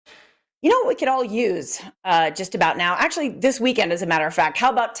You know what we could all use just about now? Actually, this weekend, as a matter of fact.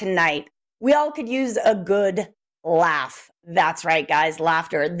 How about tonight? We all could use a good laugh. That's right, guys.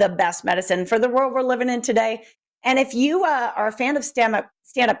 Laughter, the best medicine for the world we're living in today. And if you are a fan of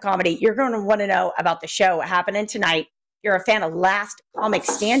stand-up comedy, you're going to want to know about the show happening tonight. You're a fan of Last Comic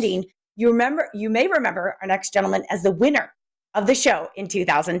Standing. You may remember our next gentleman as the winner of the show in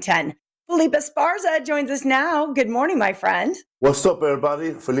 2010. Felipe Esparza joins us now. Good morning, my friend. What's up,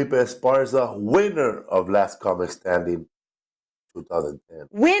 everybody? Felipe Esparza, winner of Last Comic Standing 2010.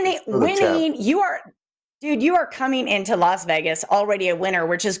 Winning. You are coming into Las Vegas already a winner,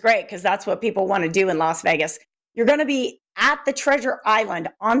 which is great because that's what people want to do in Las Vegas. You're going to be at the Treasure Island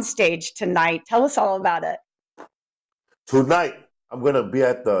on stage tonight. Tell us all about it. Tonight, I'm going to be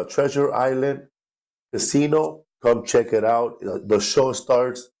at the Treasure Island Casino. Come check it out. The show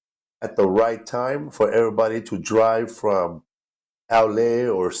starts at the right time for everybody to drive from LA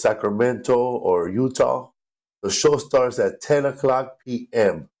or Sacramento or Utah. The show starts at 10 o'clock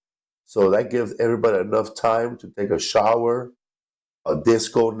p.m. So that gives everybody enough time to take a shower, a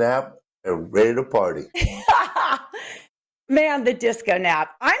disco nap, and ready to party. Man, the disco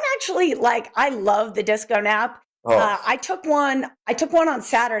nap. I'm actually I love the disco nap. Oh, I took one on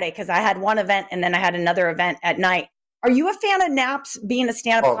Saturday because I had one event and then I had another event at night. Are you a fan of naps being a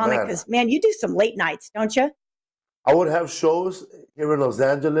stand-up comic? man. Because, man, you do some late nights, don't you? I would have shows here in Los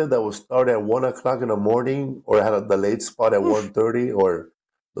Angeles that would start at 1 o'clock in the morning, or I had the late spot at Oof. 1:30 or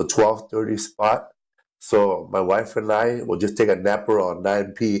the 12:30 spot. So my wife and I will just take a nap around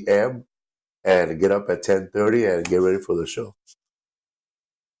 9 p.m. and get up at 10:30 and get ready for the show.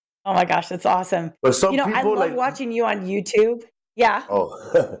 Oh, my gosh, that's awesome. But some I people love watching you on YouTube. Yeah.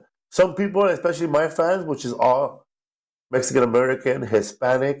 some people, especially my fans, which is all Mexican American,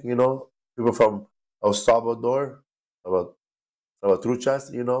 Hispanic, people from El Salvador, Salvatruchas,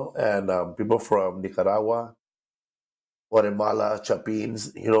 and people from Nicaragua, Guatemala,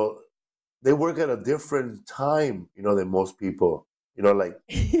 Chapins, they work at a different time, than most people.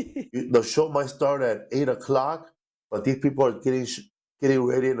 The show might start at 8 o'clock, but these people are getting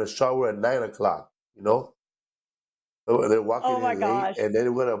ready in the shower at 9 o'clock, So they're walking Oh, my in late, gosh. and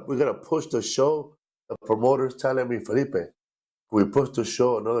then we're gonna push the show. The promoter's telling me, Felipe, we push the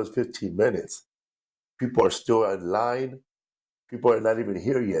show another 15 minutes. People are still in line. People are not even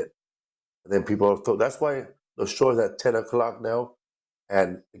here yet. And then that's why the show is at 10 o'clock now,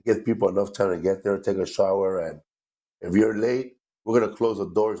 and it gives people enough time to get there, take a shower, and if you're late, we're going to close the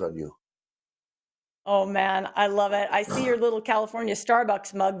doors on you. Oh, man, I love it. I see your little California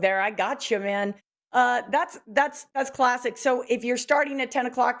Starbucks mug there. I got you, man. That's classic. So if you're starting at 10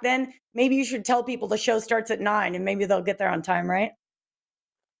 o'clock, then maybe you should tell people the show starts at 9 and maybe they'll get there on time, right?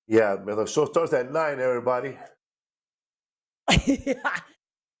 Yeah, man, the show starts at 9, everybody. Yeah.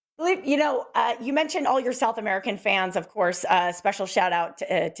 Philippe, you mentioned all your South American fans, of course. Special shout out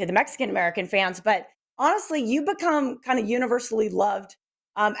to the Mexican American fans, but honestly, you become kind of universally loved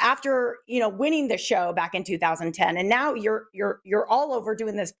after winning the show back in 2010, and now you're all over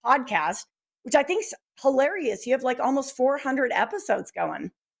doing this podcast, which I think's hilarious. You have like almost 400 episodes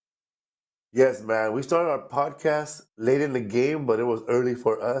going. Yes, man. We started our podcast late in the game, but it was early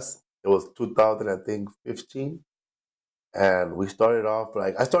for us. It was 2015. And we started off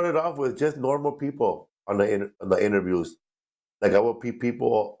I started off with just normal people on the interviews. Like I would meet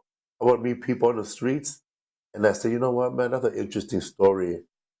people on the streets, and I said, you know what, man, that's an interesting story.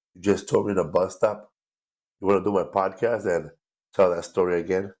 You just told me in a bus stop. You want to do my podcast and tell that story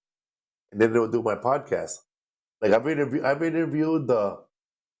again? And then they would do my podcast. Like I've interviewed the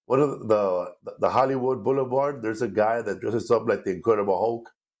Hollywood Boulevard. There's a guy that dresses up like the Incredible Hulk.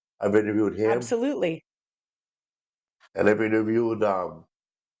 I've interviewed him, Absolutely. and I've interviewed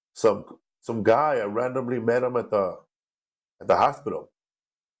some guy. I randomly met him at the hospital,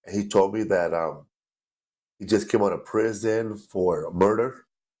 and he told me that he just came out of prison for murder,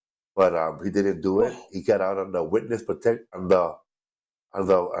 but he didn't do it. Oh, He got out on the witness protect on the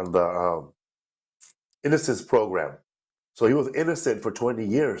innocence program. So he was innocent for 20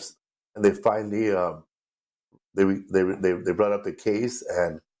 years, and they finally they brought up the case,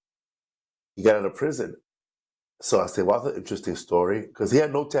 and he got out of prison. So I said, "Well, that's an interesting story," because he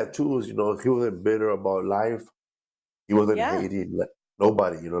had no tattoos. He wasn't bitter about life. He wasn't yeah. hating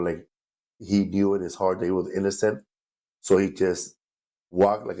nobody. Like he knew in his heart that he was innocent, so he just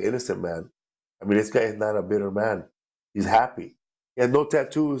walked like an innocent man. I mean, this guy is not a bitter man. He's happy. He has no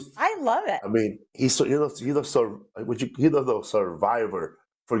tattoos. I love it. I mean, he's a survivor.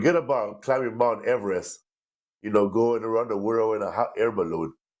 Forget about climbing Mount Everest. Going around the world in a hot air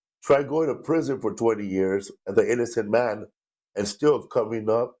balloon. Try going to prison for 20 years as an innocent man and still coming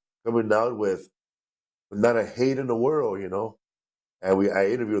up coming out with not a hate in the world, you know. And I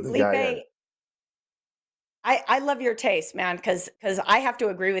interviewed the guy, and Felipe, I love your taste, man, because I have to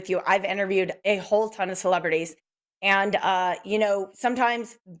agree with you. I've interviewed a whole ton of celebrities, and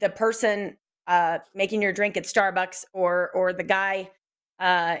sometimes the person making your drink at Starbucks, or the guy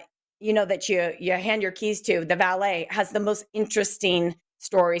that you hand your keys to, the valet, has the most interesting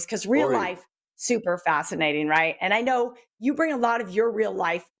stories, because real story. life, super fascinating, right? And I know you bring a lot of your real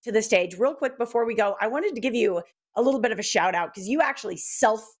life to the stage. Real quick before we go, I wanted to give you a little bit of a shout out, because you actually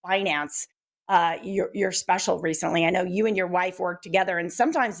self finance your special recently. I know you and your wife work together, and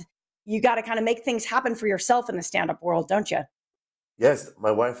sometimes you got to kind of make things happen for yourself in the stand-up world, don't you? Yes,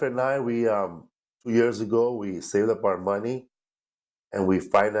 my wife and I, we 2 years ago, we saved up our money and we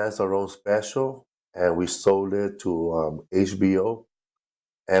financed our own special, and we sold it to HBO,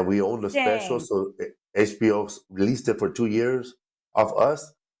 and we own the special. Dang. So HBO released it for 2 years of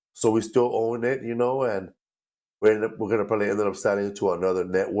us, so we still own it, you know, and we're gonna probably end up selling it to another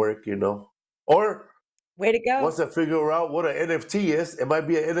network, you know, or Way to go. once I figure out what an NFT is, it might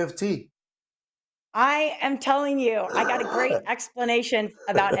be an NFT. I am telling you, I got a great explanation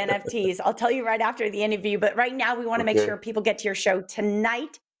about NFTs. I'll tell you right after the interview, but right now we want to make Okay, sure people get to your show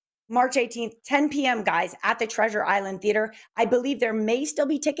tonight, March 18th, 10 p.m., guys, at the Treasure Island Theater. I believe there may still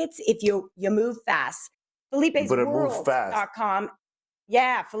be tickets if you move fast. you better move fast. Felipe'sWorld.com.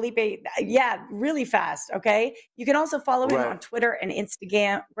 Yeah, Felipe. Yeah, really fast. Okay. You can also follow him Right, on Twitter and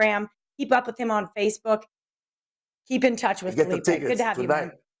Instagram. Keep up with him on Facebook. Keep in touch and with get the Felipe. Good to tickets have you, tonight.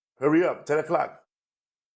 man. Hurry up, 10 o'clock.